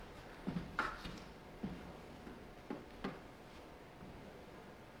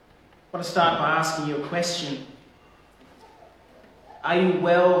I want to start by asking you a question. Are you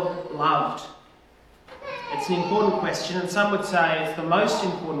well loved? It's an important question, and some would say it's the most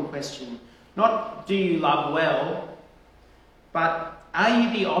important question. Not do you love well, but are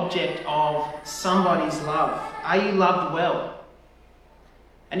you the object of somebody's love? Are you loved well?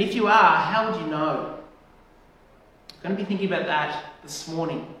 And if you are, how would you know? I'm going to be thinking about that this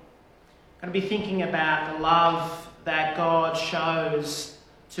morning. I'm going to be thinking about the love that God shows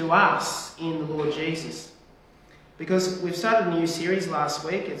to us in the Lord Jesus. Because we've started a new series last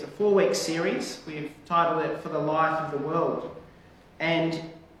week. It's a 4-week series. We've titled it For the Life of the World. And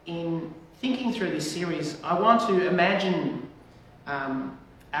in thinking through this series, I want to imagine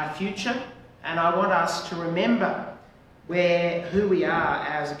our future, and I want us to remember who we are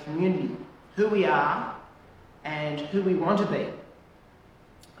as a community, who we are and who we want to be.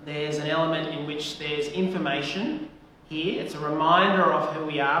 There's an element in which there's information here. It's a reminder of who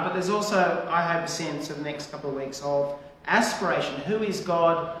we are, but there's also, I have a sense of the next couple of weeks of aspiration. Who is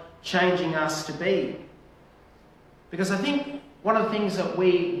God changing us to be? Because I think one of the things that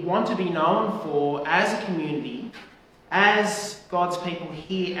we want to be known for as a community, as God's people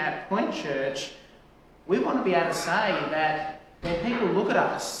here at Point Church, we want to be able to say that when people look at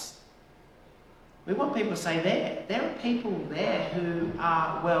us, we want people to say there are people there who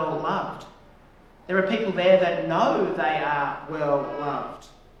are well loved. There are people there that know they are well loved.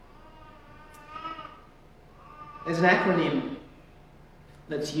 There's an acronym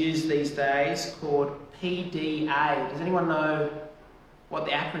that's used these days called PDA. Does anyone know what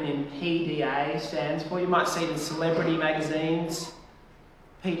the acronym PDA stands for? You might see it in celebrity magazines.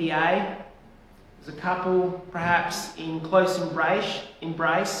 PDA. There's a couple perhaps in close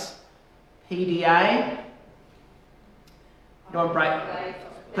embrace. PDA.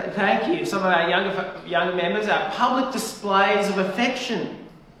 Thank you. Some of our younger members are public displays of affection.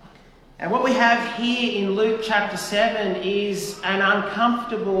 And what we have here in Luke chapter 7 is an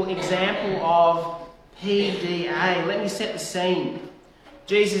uncomfortable example of PDA. Let me set the scene.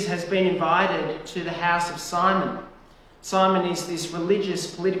 Jesus has been invited to the house of Simon. Simon is this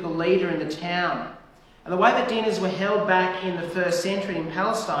religious political leader in the town. And the way that dinners were held back in the first century in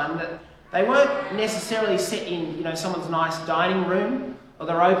Palestine, that they weren't necessarily set in, someone's nice dining room or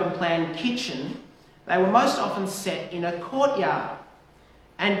their open-plan kitchen. They were most often set in a courtyard.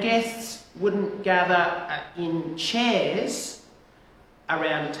 And guests wouldn't gather in chairs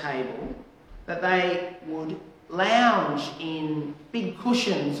around a table, but they would lounge in big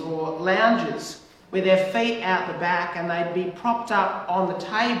cushions or lounges with their feet out the back, and they'd be propped up on the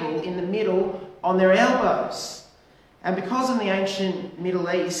table in the middle on their elbows. And because in the ancient Middle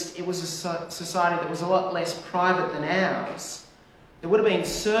East, it was a society that was a lot less private than ours, there would have been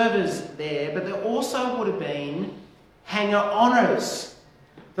servers there, but there also would have been hanger-oners,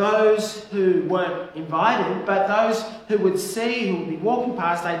 those who weren't invited, but those who would see, who would be walking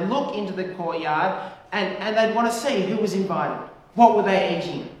past, they'd look into the courtyard and they'd want to see who was invited. What were they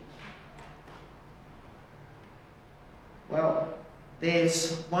eating? Well,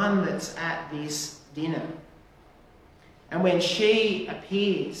 there's one that's at this dinner. And when she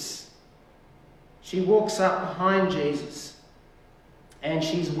appears, she walks up behind Jesus and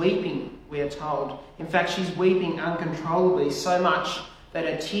she's weeping, we are told. In fact, she's weeping uncontrollably, so much that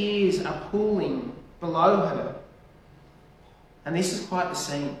her tears are pooling below her. And this is quite the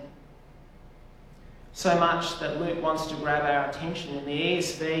scene. So much that Luke wants to grab our attention. In the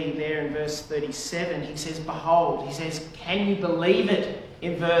ESV, there in verse 37, he says, behold. He says, can you believe it?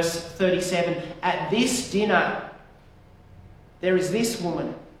 In verse 37, at this dinner, there is this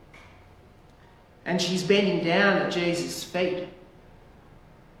woman. And she's bending down at Jesus' feet.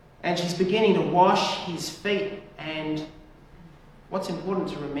 And she's beginning to wash his feet. And what's important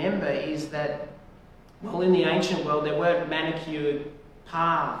to remember is that, well, in the ancient world, there weren't manicured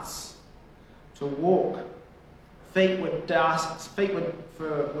paths to walk. Feet were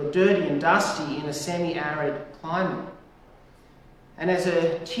dirty and dusty in a semi-arid climate. And as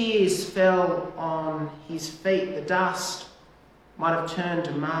her tears fell on his feet, the dust might have turned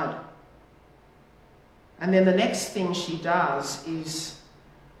to mud. And then the next thing she does is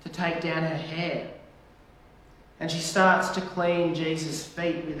to take down her hair. And she starts to clean Jesus'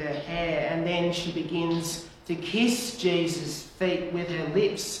 feet with her hair, and then she begins to kiss Jesus' feet with her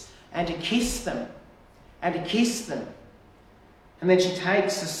lips, and to kiss them, and to kiss them. And then she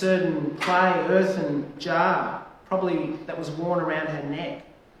takes a certain clay earthen jar, probably that was worn around her neck,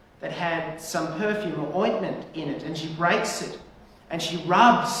 that had some perfume or ointment in it, and she breaks it, and she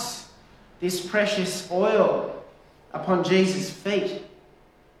rubs this precious oil upon Jesus' feet.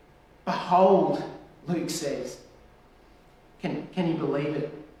 Behold, Luke says. Can you believe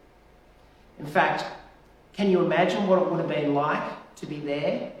it? In fact, can you imagine what it would have been like to be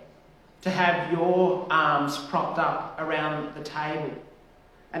there? To have your arms propped up around the table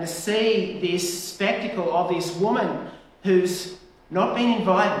and to see this spectacle of this woman who's not been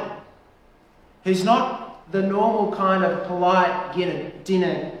invited, who's not the normal kind of polite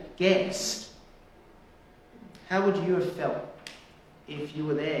dinner guest. How would you have felt if you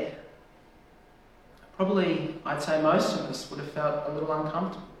were there? Probably, I'd say most of us would have felt a little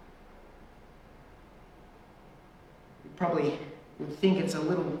uncomfortable. We probably would think it's a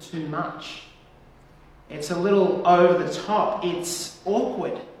little too much. It's a little over the top. It's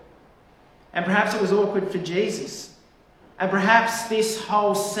awkward. And perhaps it was awkward for Jesus. And perhaps this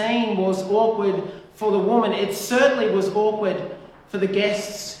whole scene was awkward for the woman. It certainly was awkward for the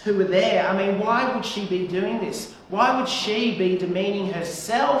guests who were there. I mean, why would she be doing this? Why would she be demeaning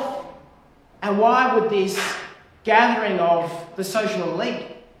herself? And why would this gathering of the social elite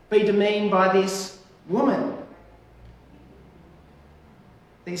be demeaned by this woman?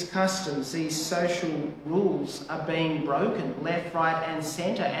 These customs, these social rules are being broken left, right and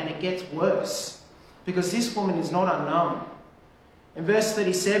centre, and it gets worse because this woman is not unknown. In verse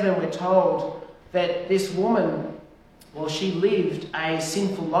 37 we're told that this woman, well, she lived a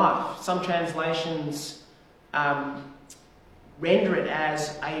sinful life. Some translations render it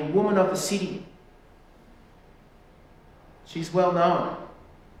as a woman of the city. She's well known.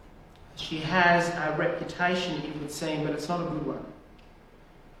 She has a reputation, it would seem, but it's not a good one.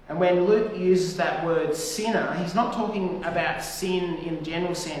 And when Luke uses that word sinner, he's not talking about sin in a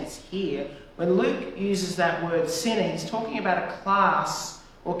general sense here. When Luke uses that word sinner, he's talking about a class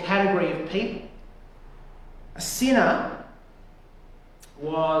or category of people. A sinner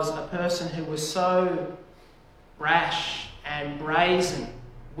was a person who was so brash and brazen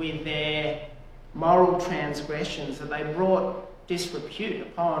with their moral transgressions that they brought disrepute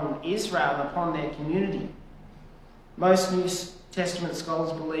upon Israel and upon their community. Most New Testament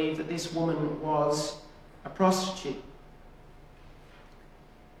scholars believe that this woman was a prostitute.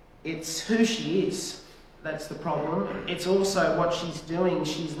 It's who she is that's the problem. It's also what she's doing.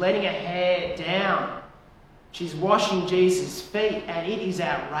 She's letting her hair down. She's washing Jesus' feet, and it is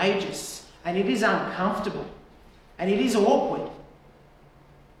outrageous, and it is uncomfortable, and it is awkward.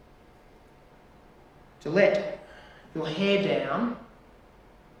 To let your hair down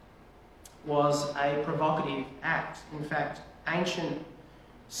was a provocative act. In fact, ancient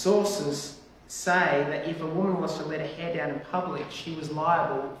sources say that if a woman was to let her hair down in public, she was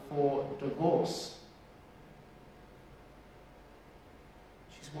liable for divorce.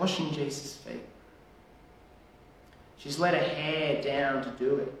 She's washing Jesus' feet. She's let her hair down to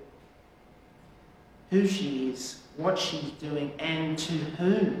do it. Who she is, what she's doing, and to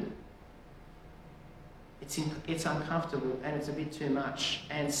whom. It's uncomfortable and it's a bit too much.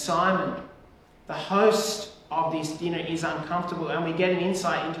 And Simon, the host of this dinner, is uncomfortable, and we get an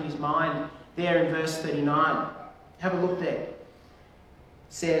insight into his mind there in verse 39. Have a look there. It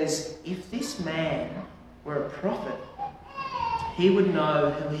says, if this man were a prophet, he would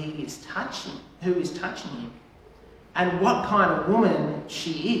know who is touching him, and what kind of woman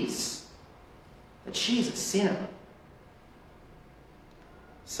she is, that she is a sinner.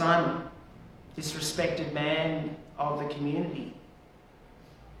 Simon, disrespected man of the community,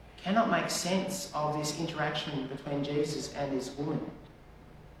 cannot make sense of this interaction between Jesus and this woman.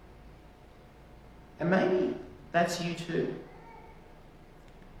 And maybe that's you too.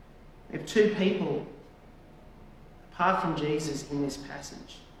 We have two people apart from Jesus in this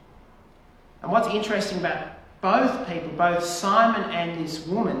passage. And what's interesting about both people, both Simon and this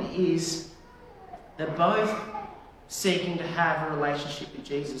woman, is they're both seeking to have a relationship with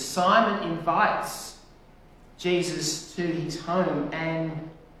Jesus. Simon invites Jesus to his home, and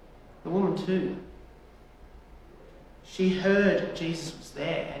the woman too. She heard Jesus was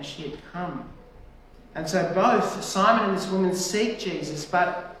there and she had come. And so both Simon and this woman seek Jesus,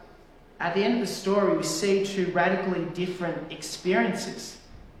 but at the end of the story we see two radically different experiences.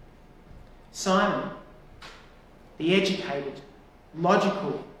 Simon, the educated,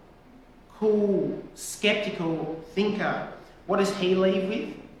 logical, cool, skeptical thinker, what does he leave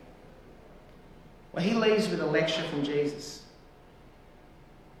with? Well, he leaves with a lecture from Jesus.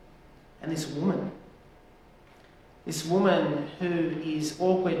 And this woman who is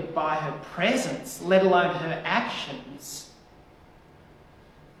awkward by her presence, let alone her actions,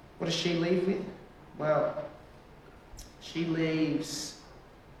 what does she leave with? Well, she leaves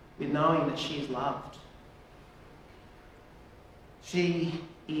with knowing that she is loved. She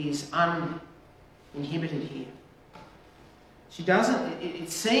is uninhibited here. It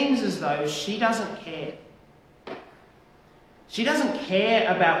seems as though she doesn't care. She doesn't care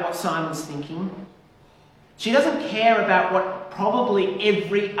about what Simon's thinking. She doesn't care about what probably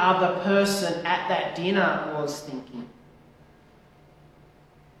every other person at that dinner was thinking.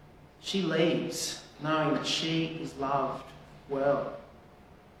 She leaves knowing that she is loved well.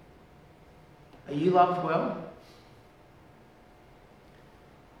 Are you loved well?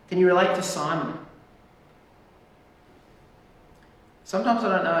 Can you relate to Simon? Sometimes I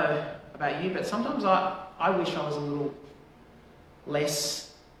don't know about you, but sometimes I wish I was a little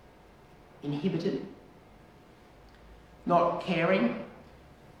less inhibited, not caring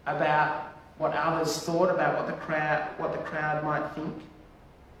about what others thought, about what the crowd might think.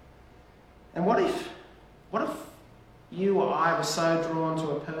 And what if you or I were so drawn to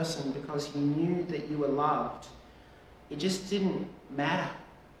a person because you knew that you were loved, it just didn't matter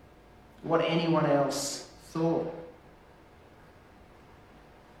what anyone else thought?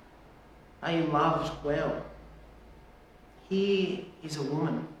 Are you loved well? Here is a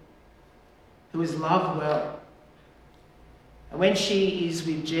woman who is loved well. And when she is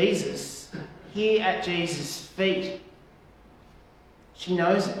with Jesus, here at Jesus' feet, she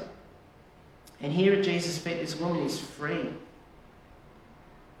knows it. And here at Jesus' feet, this woman is free.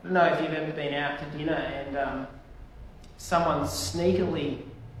 I don't know if you've ever been out to dinner and someone sneakily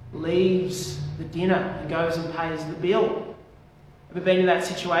leaves the dinner and goes and pays the bill. Ever been in that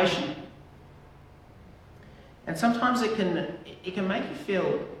situation? And sometimes it can make you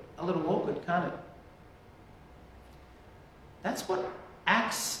feel a little awkward, can't it? That's what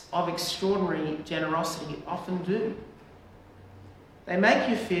acts of extraordinary generosity often do. They make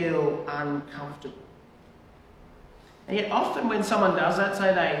you feel uncomfortable. And yet often when someone does that,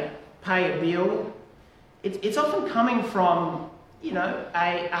 say they pay a bill, it's often coming from,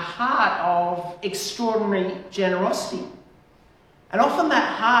 a heart of extraordinary generosity. And often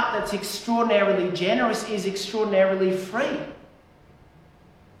that heart that's extraordinarily generous is extraordinarily free.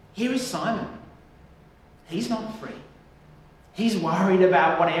 Here is Simon. He's not free. He's worried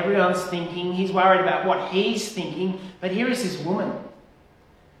about what everyone's thinking. He's worried about what he's thinking. But here is this woman.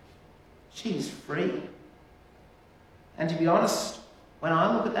 She is free. And to be honest, when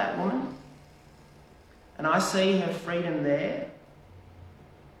I look at that woman and I see her freedom there,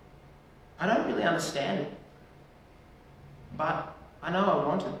 I don't really understand it. But I know I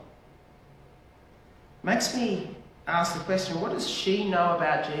want it. Makes me ask the question, what does she know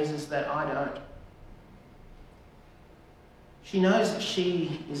about Jesus that I don't? She knows that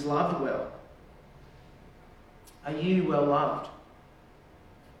she is loved well. Are you well loved?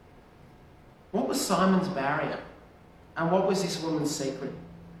 What was Simon's barrier? And what was this woman's secret?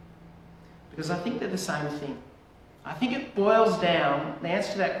 Because I think they're the same thing. I think it boils down, the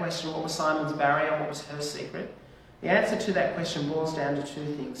answer to that question, what was Simon's barrier, what was her secret? The answer to that question boils down to two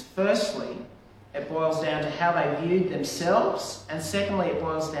things. Firstly, it boils down to how they viewed themselves, and secondly, it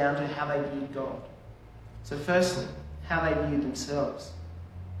boils down to how they viewed God. So firstly, how they viewed themselves.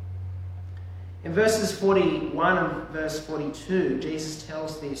 In verses 41 and verse 42, Jesus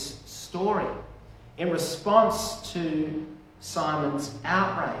tells this story in response to Simon's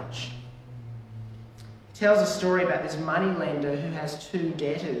outrage. He tells a story about this moneylender who has two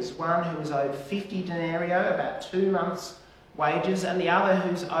debtors, one who is owed 50 denarii, about 2 months' wages, and the other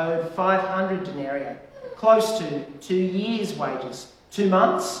who's owed 500 denarii, close to 2 years' wages. 2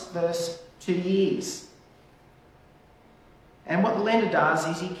 months versus 2 years. And what the lender does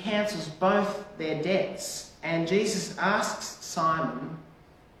is he cancels both their debts. And Jesus asks Simon,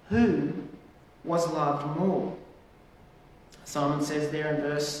 who was loved more? Simon says there in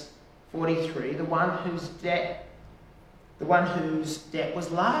verse 43, the one whose debt was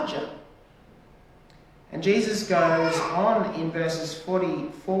larger. And Jesus goes on in verses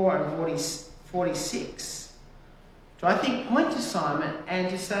 44 and 46 to, I think, point to Simon and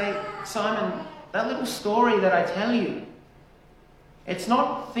to say, Simon, that little story that I tell you, it's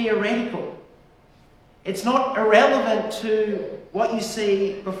not theoretical. It's not irrelevant to what you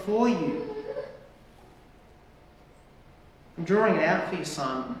see before you. I'm drawing it out for you,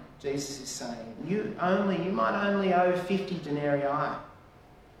 Simon, Jesus is saying. You might only owe 50 denarii.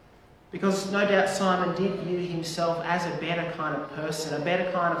 Because no doubt Simon did view himself as a better kind of person, a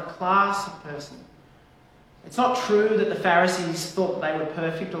better kind of class of person. It's not true that the Pharisees thought they were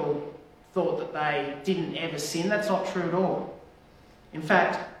perfect or thought that they didn't ever sin. That's not true at all. In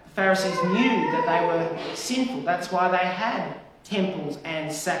fact, the Pharisees knew that they were sinful. That's why they had temples and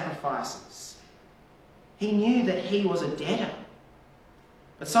sacrifices. He knew that he was a debtor.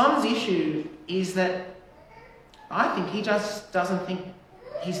 But Simon's issue is that I think he just doesn't think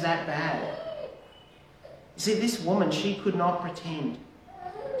he's that bad. You see, this woman, she could not pretend.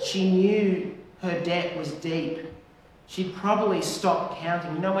 She knew her debt was deep. she'd probably stop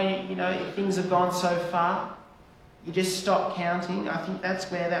counting. You know when things have gone so far, you just stop counting. I think that's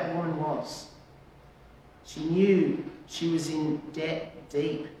where that woman was. She knew she was in debt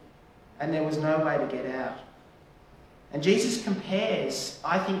deep and there was no way to get out. And Jesus compares,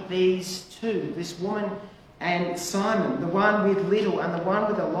 I think, these two, this woman and Simon, the one with little and the one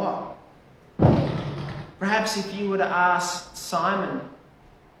with a lot. Perhaps if you were to ask Simon,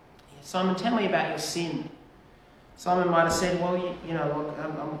 tell me about your sin. Simon might have said, well, look,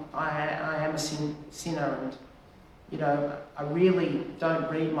 I am a sinner, and I really don't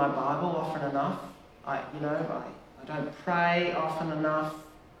read my Bible often enough. I don't pray often enough.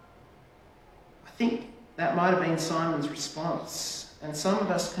 I think that might have been Simon's response, and some of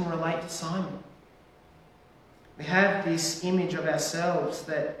us can relate to Simon. We have this image of ourselves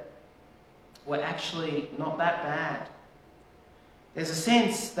that we're actually not that bad. There's a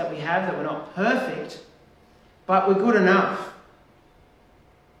sense that we have that we're not perfect, but we're good enough.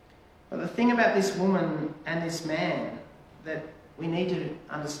 But the thing about this woman and this man that we need to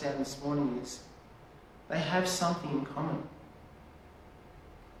understand this morning is they have something in common.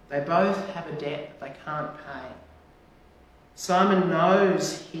 They both have a debt they can't pay. Simon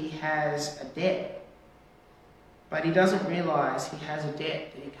knows he has a debt, but he doesn't realise he has a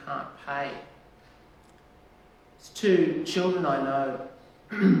debt that he can't pay. There's two children I know.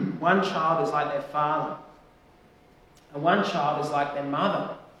 One child is like their father, and one child is like their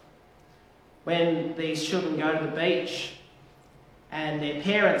mother. When these children go to the beach and their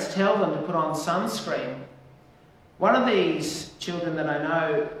parents tell them to put on sunscreen, one of these children that I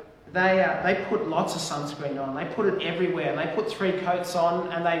know, they put lots of sunscreen on. They put it everywhere. They put 3 coats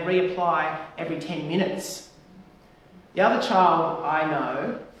on and they reapply every 10 minutes. The other child I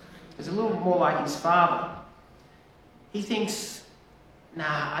know is a little more like his father. He thinks,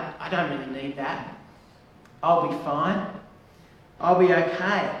 nah, I don't really need that. I'll be fine. I'll be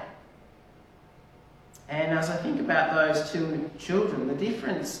okay. And as I think about those two children, the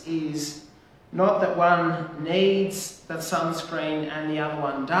difference is not that one needs the sunscreen and the other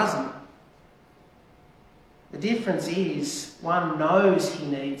one doesn't. The difference is one knows he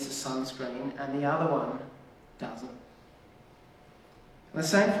needs the sunscreen and the other one doesn't. And the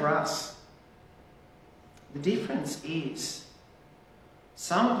same for us. The difference is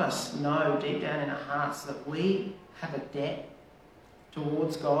some of us know deep down in our hearts that we have a debt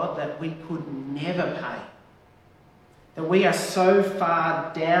towards God that we could never pay. That we are so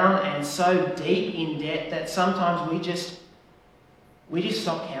far down and so deep in debt that sometimes we just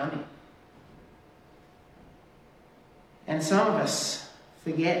stop counting. And some of us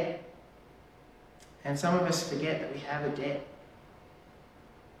forget. And some of us forget that we have a debt.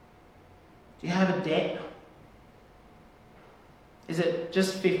 Do you have a debt? Is it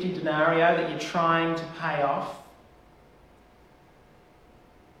just 50 denarii that you're trying to pay off?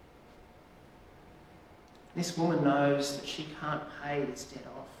 This woman knows that she can't pay this debt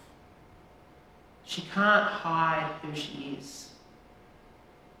off. She can't hide who she is.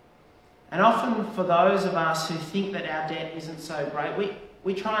 And often for those of us who think that our debt isn't so great,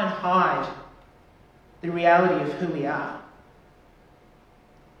 we try and hide the reality of who we are.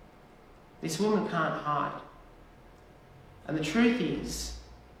 This woman can't hide. And the truth is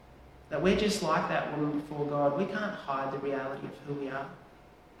that we're just like that woman before God. We can't hide the reality of who we are.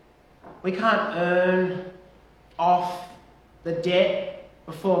 We can't earn off the debt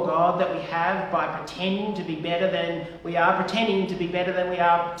before God that we have by pretending to be better than we are, pretending to be better than we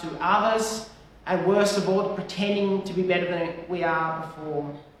are to others, and worst of all, pretending to be better than we are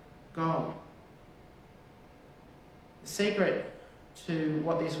before God. The secret to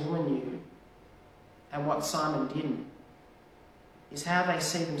what this woman knew and what Simon didn't is how they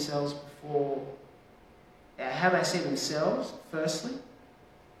see themselves firstly,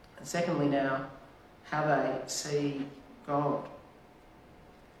 and secondly now, how they see God.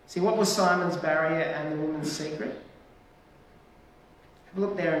 See, what was Simon's barrier and the woman's secret? Have a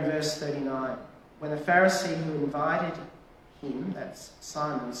look there in verse 39. When the Pharisee who invited him, that's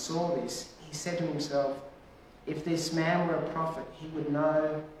Simon, saw this, he said to himself, if this man were a prophet, he would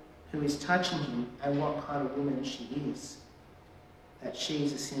know who is touching him and what kind of woman she is, that she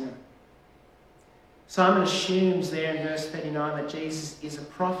is a sinner. Simon assumes there in verse 39 that Jesus is a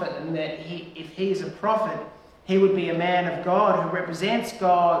prophet, and that if he is a prophet, he would be a man of God who represents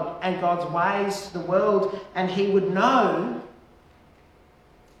God and God's ways to the world, and he would know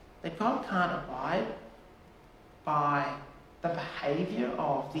that God can't abide by the behaviour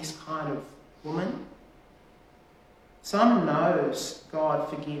of this kind of woman. Simon knows God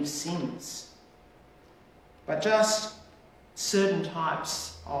forgives sins, but just certain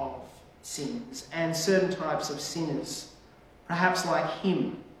types of sins and certain types of sinners, perhaps like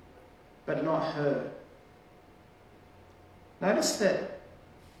him, but not her. Notice that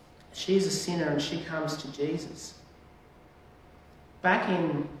she's a sinner and she comes to Jesus. Back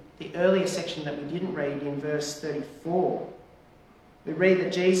in the earlier section that we didn't read, in verse 34, we read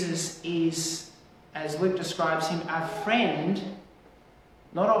that Jesus is, as Luke describes him, a friend,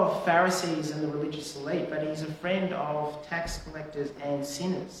 not of Pharisees and the religious elite, but he's a friend of tax collectors and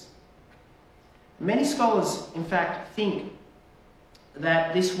sinners. Many scholars, in fact, think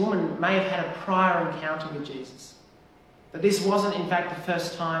that this woman may have had a prior encounter with Jesus. That this wasn't, in fact, the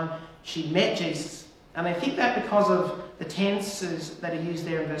first time she met Jesus. And they think that because of the tenses that are used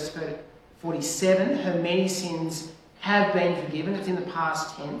there in verse 47, her many sins have been forgiven. It's in the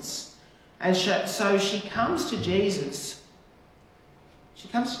past tense. And so she comes to Jesus. She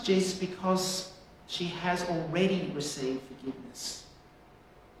comes to Jesus because she has already received forgiveness.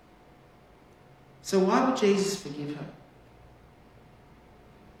 So why would Jesus forgive her?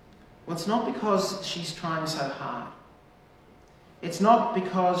 Well, it's not because she's trying so hard. It's not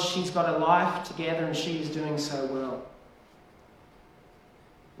because she's got her life together and she is doing so well.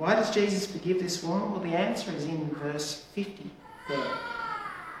 Why does Jesus forgive this woman? Well, the answer is in verse 50 there.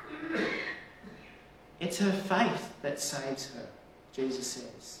 It's her faith that saves her, Jesus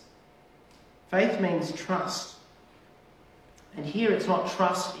says. Faith means trust. And here it's not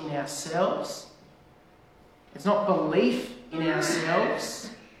trust in ourselves. It's not belief in ourselves.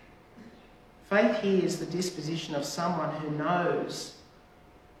 Faith here is the disposition of someone who knows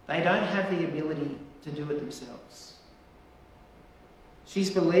they don't have the ability to do it themselves. She's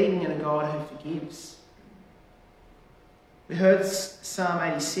believing in a God who forgives. We heard Psalm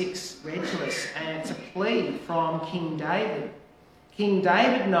 86 read to us, and it's a plea from King David. King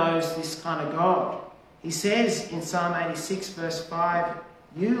David knows this kind of God. He says in Psalm 86 verse 5,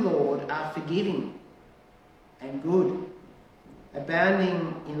 "You, Lord, are forgiving and good,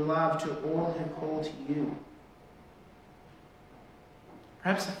 abounding in love to all who call to you."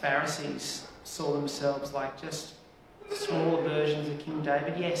 Perhaps the Pharisees saw themselves like just smaller versions of King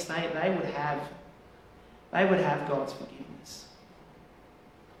David. Yes, they would have God's forgiveness.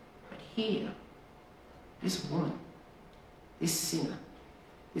 But here, this woman, this sinner,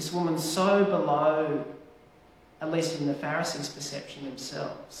 this woman so below, at least in the Pharisees' perception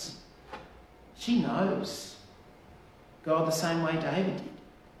themselves, she knows God the same way David did.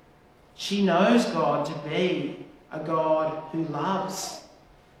 She knows God to be a God who loves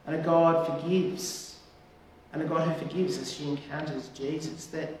and a God who forgives, and a God who forgives as she encounters Jesus,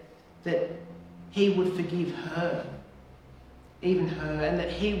 that he would forgive her, even her, and that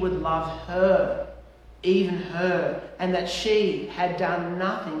he would love her, even her, and that she had done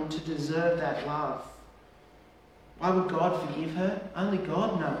nothing to deserve that love. Why would God forgive her? Only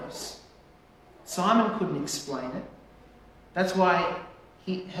God knows. Simon couldn't explain it. That's why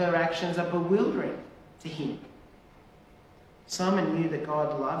her actions are bewildering to him. Simon knew that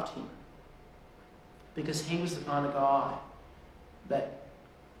God loved him because he was the kind of guy that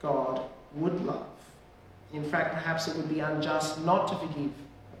God would love. In fact, perhaps it would be unjust not to forgive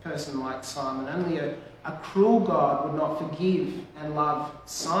a person like Simon. Only a cruel God would not forgive and love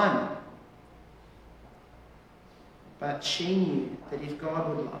Simon. But she knew that if God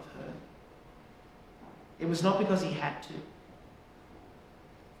would love her, it was not because he had to.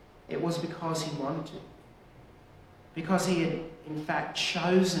 It was because he wanted to. Because he had, in fact,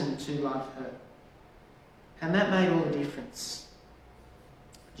 chosen to love her. And that made all the difference.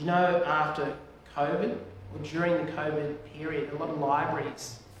 Do you know, after COVID, or during the COVID period, a lot of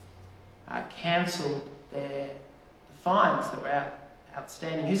libraries cancelled the fines that were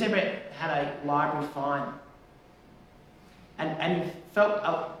outstanding. Who's ever had a library fine? And you felt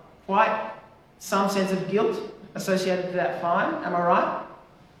quite some sense of guilt associated with that fine, am I right?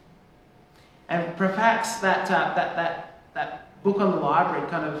 And perhaps that book on the library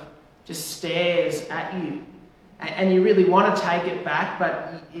kind of just stares at you, and you really want to take it back,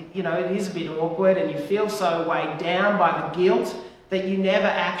 but it is a bit awkward, and you feel so weighed down by the guilt that you never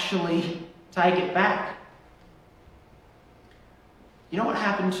actually take it back. You know what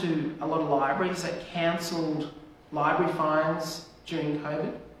happened to a lot of libraries that cancelled library fines during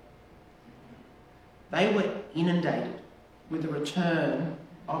COVID? They were inundated with the return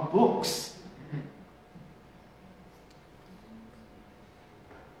of books.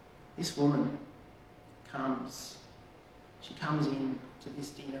 This woman comes. She comes in to this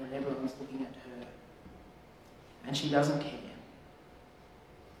dinner and everyone's looking at her. And she doesn't care.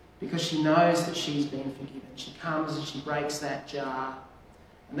 Because she knows that she's been forgiven. She comes and she breaks that jar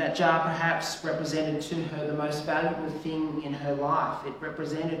And that jar perhaps represented to her the most valuable thing in her life. It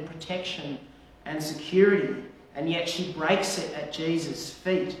represented protection and security, and yet she breaks it at Jesus'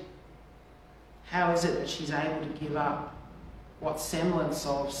 feet. How is it that she's able to give up what semblance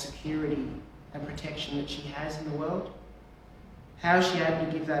of security and protection that she has in the world? How is she able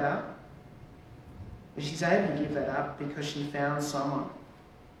to give that up? Well, she's able to give that up because she found someone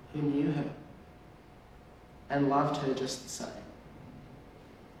who knew her and loved her just the same.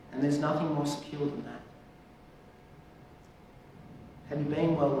 And there's nothing more secure than that. Have you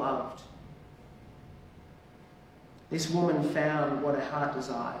been well loved? This woman found what her heart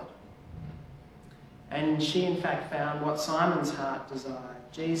desired. And she in fact found what Simon's heart desired.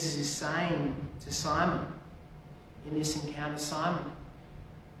 Jesus is saying to Simon in this encounter, Simon,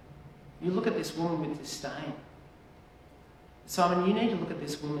 you look at this woman with disdain. Simon, you need to look at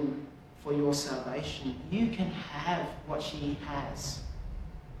this woman for your salvation. You can have what she has.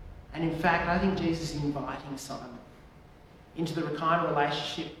 And in fact, I think Jesus is inviting Simon into the kind of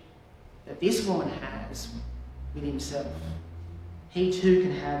relationship that this woman has with himself. He too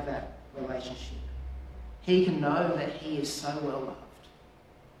can have that relationship. He can know that he is so well loved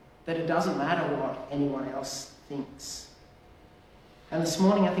that it doesn't matter what anyone else thinks. And this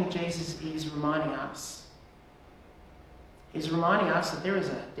morning I think Jesus is reminding us. He's reminding us that there is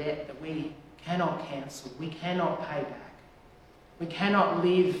a debt that we cannot cancel. We cannot pay back. We cannot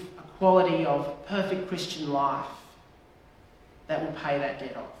live a quality of perfect Christian life that will pay that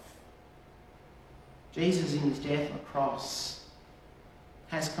debt off. Jesus, in his death on the cross,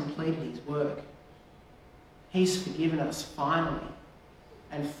 has completed his work. He's forgiven us finally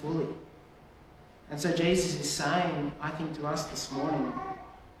and fully. And so Jesus is saying, I think, to us this morning,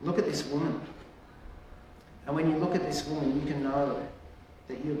 look at this woman. And when you look at this woman, you can know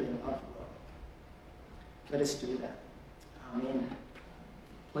that you've been loved well. Let us do that. Amen.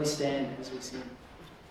 Please stand as we sing.